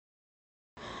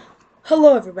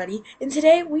Hello everybody, and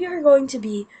today we are going to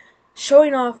be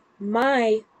showing off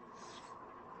my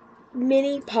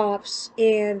mini pops,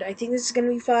 and I think this is going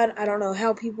to be fun. I don't know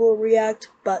how people will react,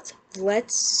 but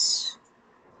let's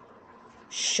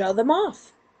show them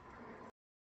off.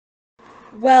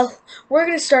 Well, we're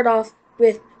going to start off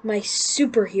with my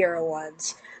superhero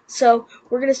ones. So,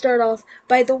 we're going to start off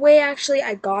by the way actually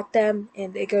I got them,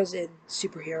 and it goes in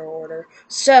superhero order.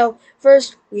 So,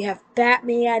 first we have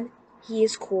Batman. He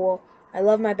is cool. I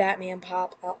love my Batman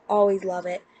pop. I'll always love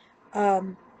it.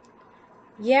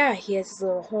 Yeah, he has his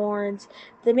little horns.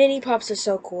 The mini pops are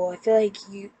so cool. I feel like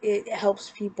it helps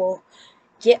people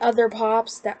get other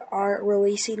pops that aren't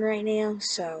releasing right now.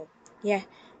 So, yeah,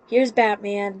 here's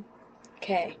Batman.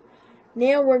 Okay,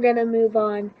 now we're gonna move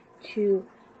on to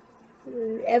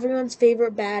everyone's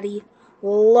favorite baddie,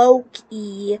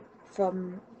 Loki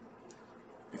from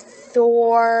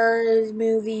Thor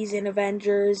movies and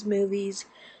Avengers movies.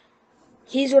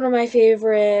 He's one of my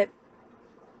favorite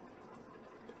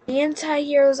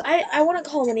anti-heroes. I want to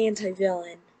call him an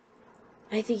anti-villain.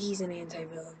 I think he's an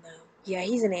anti-villain, though. Yeah,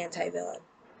 he's an anti-villain.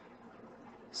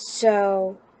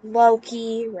 So,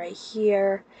 Loki, right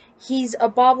here. He's a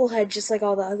bobblehead just like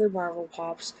all the other Marvel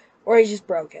Pops. Or he's just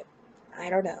broken. I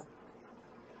don't know.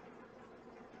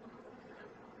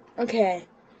 Okay.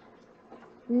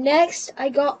 Next, I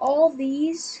got all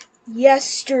these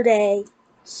yesterday.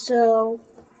 So,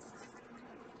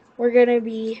 we're going to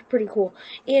be pretty cool.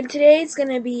 And today's going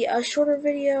to be a shorter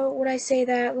video. Would I say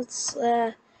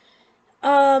that?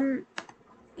 Um,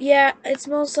 yeah, it's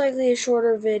most likely a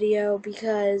shorter video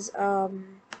because,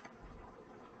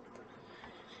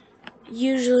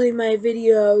 usually my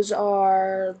videos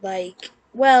are like,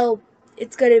 well,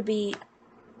 it's gonna be,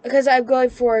 because I'm going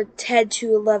for 10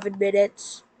 to 11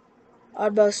 minutes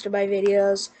on most of my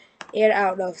videos, and I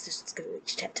don't know if this is gonna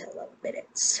reach 10 to 11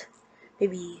 minutes.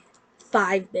 Maybe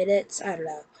 5 minutes, I don't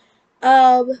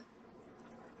know.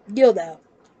 You'll know.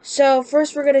 So,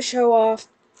 first we're gonna show off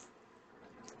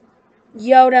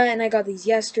Yoda, and I got these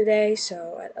yesterday,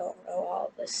 so I don't know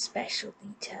all the special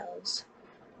details.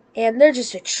 And they're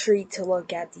just a treat to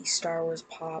look at, these Star Wars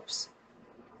pops.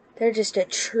 They're just a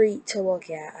treat to look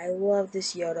at. I love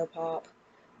this Yoda pop.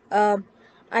 Um,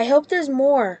 I hope there's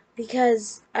more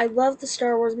because I love the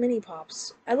Star Wars mini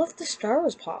pops. I love the Star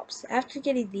Wars pops. After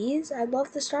getting these, I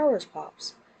love the Star Wars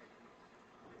pops.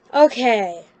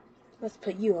 Okay, let's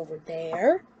put you over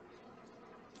there.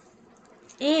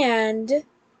 And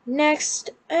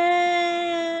next,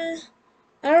 I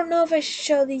don't know if I should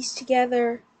show these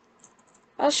together.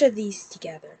 I'll show these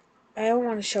together. I don't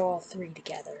want to show all three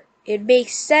together. It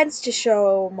makes sense to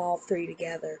show them all three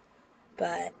together,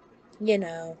 but you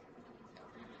know,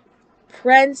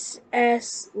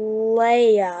 Princess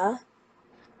Leia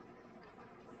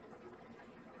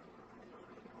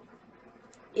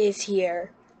is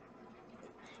here.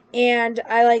 And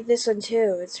I like this one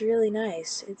too. It's really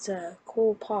nice. It's a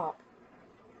cool pop.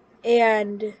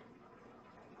 And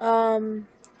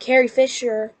Carrie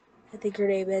Fisher, I think her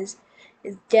name is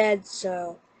dead,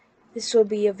 so this will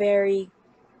be a very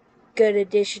good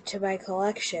addition to my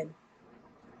collection.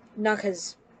 Not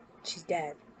because she's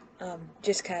dead,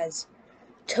 just because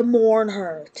to mourn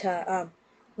her, to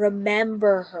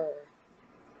remember her.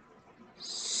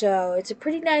 So it's a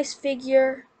pretty nice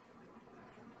figure.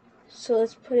 So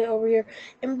let's put it over here.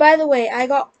 And by the way, I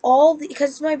got all the,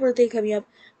 because it's my birthday coming up,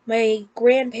 my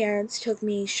grandparents took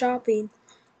me shopping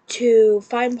to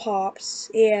find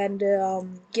pops and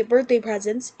get birthday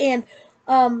presents. And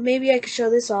maybe I could show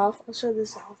this off. I'll show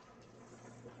this off.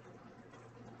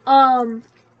 Um,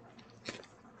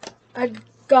 I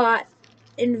got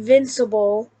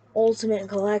Invincible Ultimate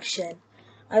Collection.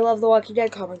 I love the Walking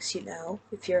Dead comics, you know,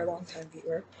 if you're a longtime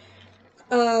viewer.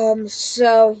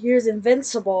 So here's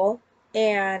Invincible,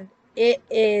 and it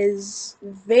is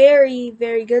very,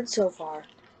 very good so far.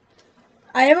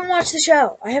 I haven't watched the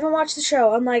show.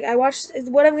 I'm like, I watched,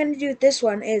 what I'm going to do with this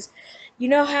one is, you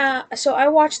know how, so I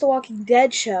watched the Walking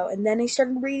Dead show, and then I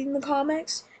started reading the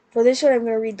comics. For this one, I'm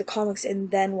going to read the comics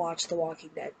and then watch the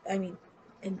Walking Dead. And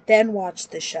then watch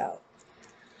the show.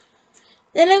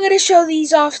 Then I'm going to show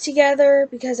these off together,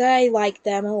 because I like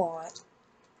them a lot.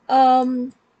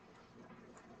 Han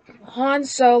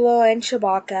Solo and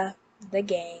Chewbacca, the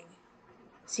gang.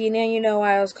 See, now you know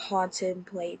why I was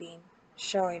contemplating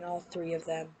showing all three of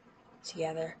them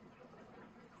together.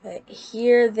 But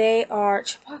here they are.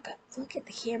 Chewbacca, look at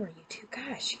the camera, you two.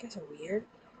 Gosh, you guys are weird.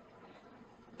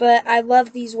 But I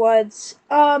love these ones.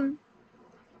 I'll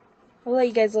let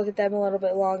you guys look at them a little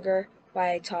bit longer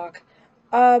while I talk.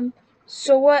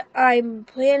 So what I'm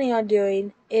planning on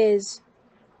doing is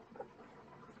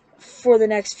for the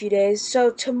next few days.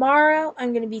 So tomorrow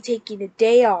I'm going to be taking a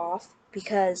day off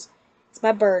because it's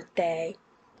my birthday.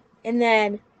 And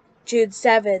then June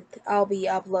 7th, I'll be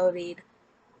uploading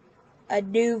a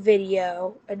new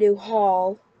video, a new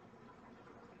haul,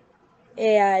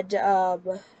 and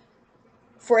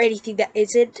for anything that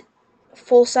isn't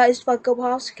full-size Funko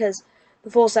Pops, because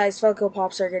the full-size Funko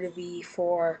Pops are going to be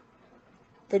for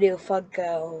the new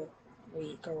Funko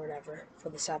week or whatever for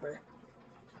the summer.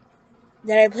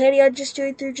 That I'm planning on just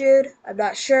doing through June. I'm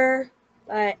not sure,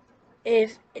 but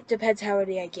if it depends how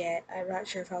many I get. I'm not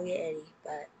sure if I'll get any,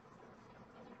 but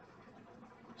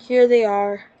here they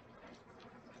are.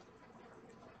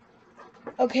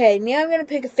 Okay, now I'm gonna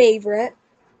pick a favorite.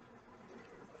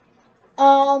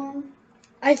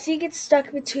 I think it's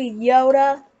stuck between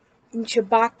Yoda and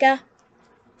Chewbacca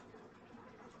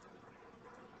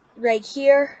right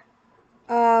here.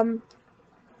 Um,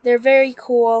 they're very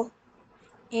cool,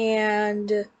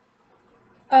 and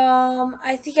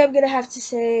I think I'm gonna have to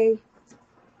say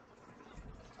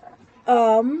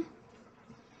um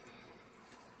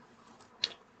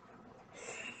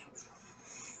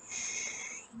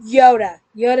Yoda.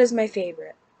 Yoda's my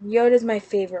favorite. Yoda's my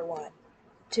favorite one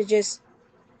to just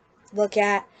look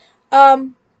at.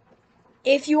 Um,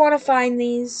 if you want to find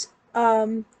these,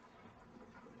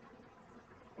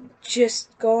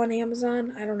 just go on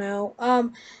Amazon. I don't know.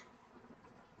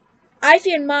 I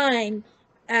found mine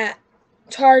at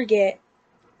Target,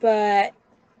 but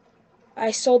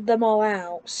I sold them all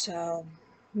out, so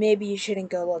maybe you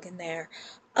shouldn't go looking there.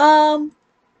 Um,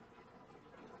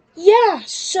 yeah,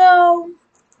 so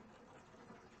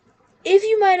if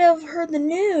you might have heard the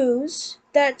news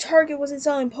that Target wasn't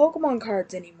selling Pokemon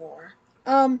cards anymore.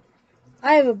 I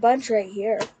have a bunch right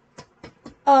here.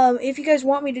 If you guys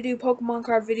want me to do Pokemon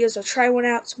card videos, I'll try one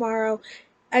out tomorrow.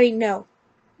 I mean, no,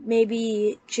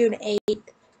 maybe June 8th.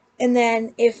 And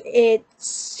then if it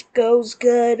goes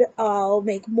good, I'll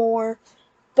make more.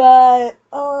 But,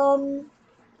 so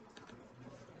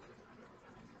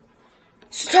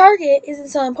Target isn't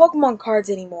selling Pokemon cards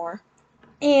anymore.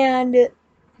 And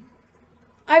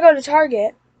I go to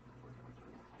Target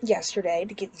yesterday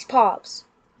to get these pops.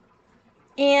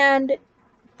 And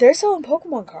they're selling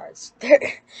Pokemon cards.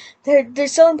 They're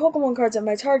selling Pokemon cards at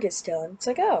my Target still. And it's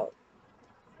like, oh,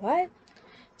 what?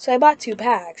 So I bought 2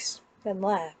 packs, then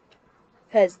left.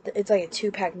 Because it's like a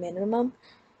 2 pack minimum.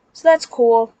 So that's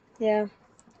cool. Yeah.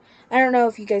 I don't know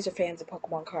if you guys are fans of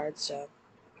Pokemon cards, so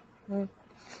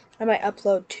I might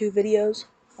upload 2 videos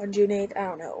on June 8th. I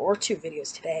don't know. Or 2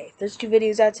 videos today. If there's 2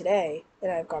 videos out today, then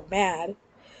I've gone mad.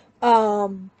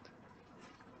 Um,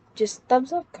 just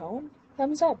thumbs up, Colin.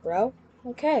 Thumbs up, bro.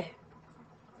 Okay.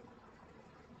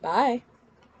 Bye.